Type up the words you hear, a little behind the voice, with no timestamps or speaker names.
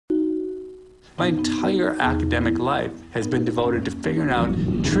My entire academic life has been devoted to figuring out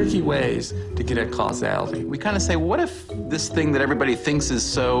tricky ways to get at causality. We kind of say, what if this thing that everybody thinks is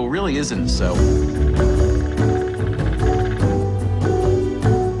so really isn't so?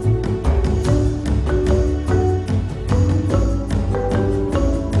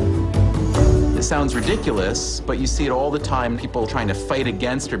 It sounds ridiculous, but you see it all the time, people trying to fight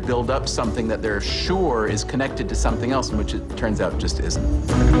against or build up something that they're sure is connected to something else, which it turns out just isn't.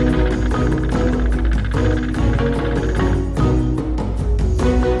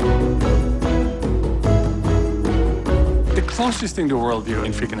 The closest thing to a worldview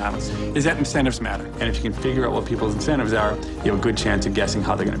in Freakonomics is that incentives matter. And if you can figure out what people's incentives are, you have a good chance of guessing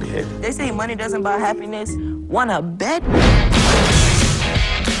how they're going to behave. They say money doesn't buy happiness. Wanna bet?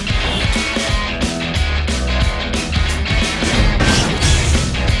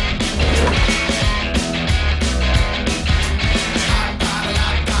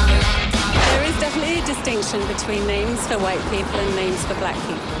 Between names for white people and names for black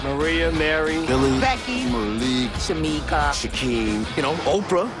people. Maria, Mary, Billy, Becky, Malik, Shamika, Shaquem, you know,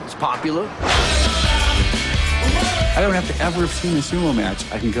 Oprah is popular. I don't have to ever have seen a sumo match.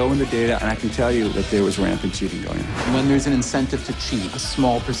 I can go in the data and I can tell you that there was rampant cheating going on. When there's an incentive to cheat, a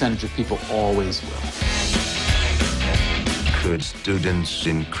small percentage of people always will. Could students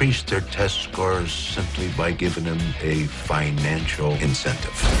increase their test scores simply by giving them a financial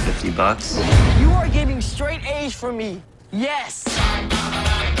incentive? $50. you are getting straight A's from me. Yes.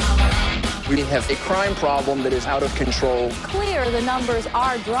 We have a crime problem that is out of control. Clear the numbers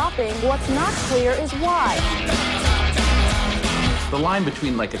are dropping. What's not clear is why. The line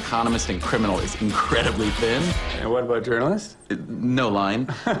between like economist and criminal is incredibly thin. And what about journalists? No line.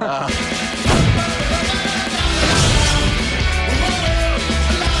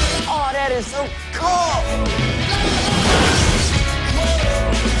 That is so cool.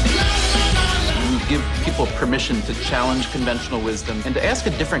 You give people permission to challenge conventional wisdom and to ask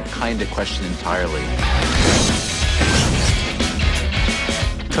a different kind of question entirely.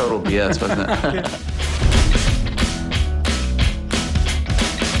 Total BS, wasn't it?